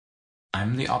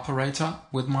I'm the operator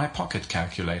with my pocket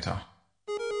calculator.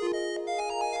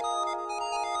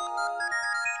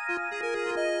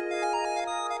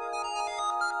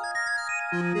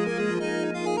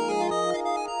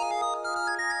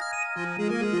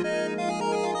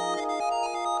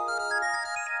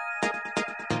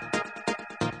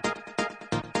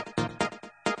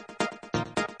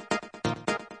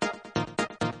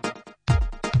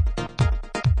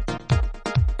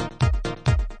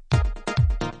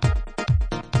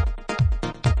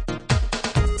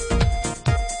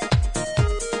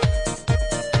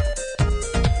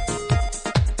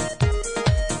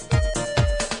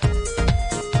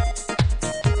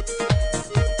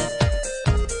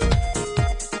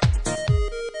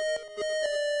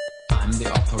 I'm the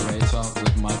operator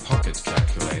with my pocket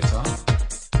calculator.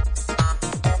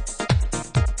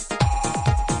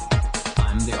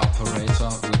 I'm the operator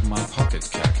with my pocket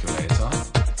calculator.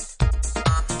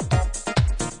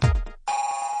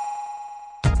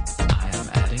 I am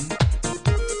adding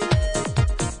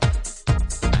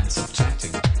and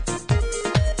subtracting.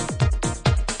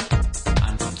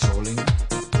 I'm controlling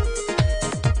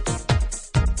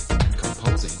and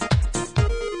composing.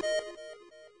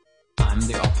 I'm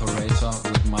the operator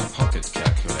with my pocket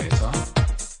calculator.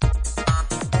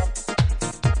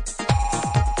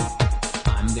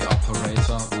 I'm the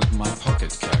operator with my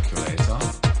pocket calculator.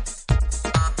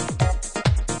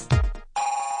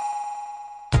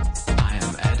 I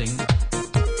am adding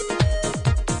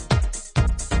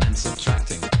and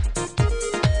subtracting.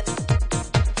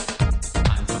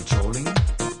 I'm controlling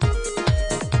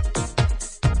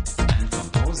and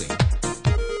composing.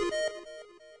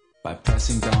 By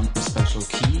pressing down a special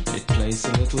key, it plays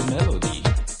a little melody.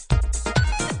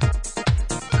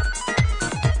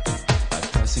 By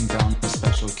pressing down a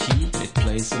special key, it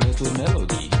plays a little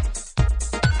melody.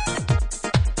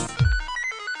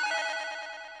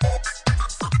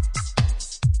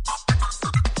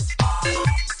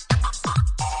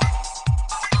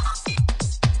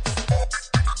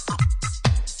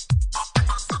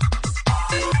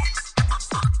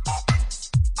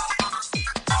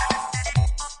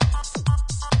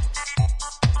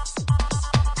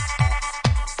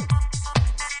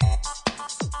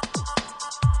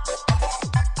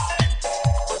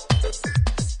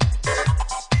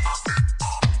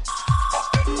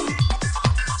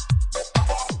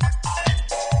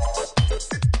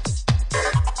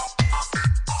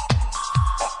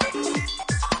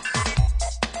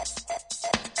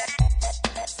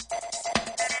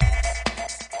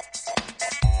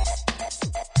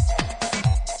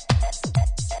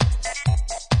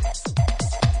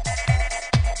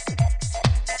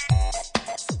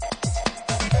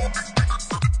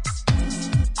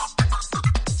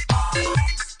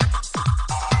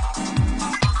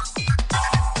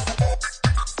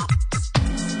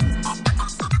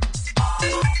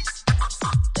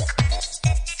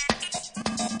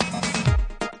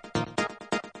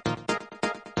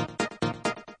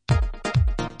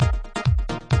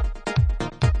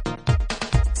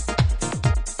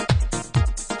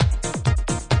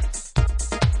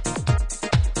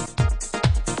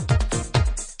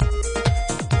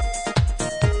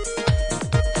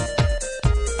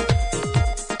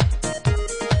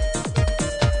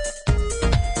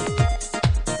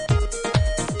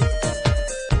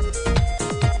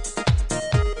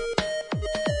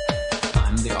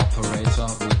 I'm the operator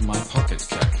with my pocket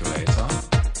calculator.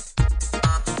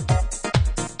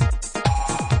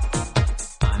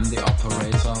 I'm the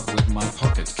operator with my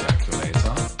pocket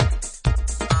calculator.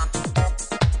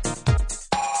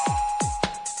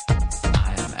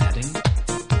 I am adding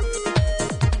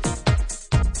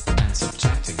and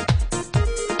subtracting.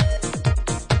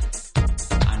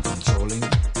 I'm controlling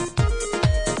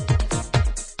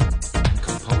and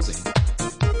composing.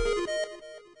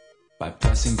 By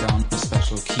pressing down a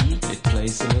special key, it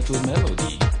plays a little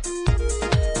melody.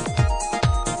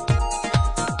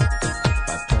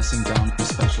 By pressing down a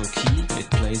special key, it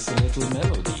plays a little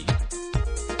melody.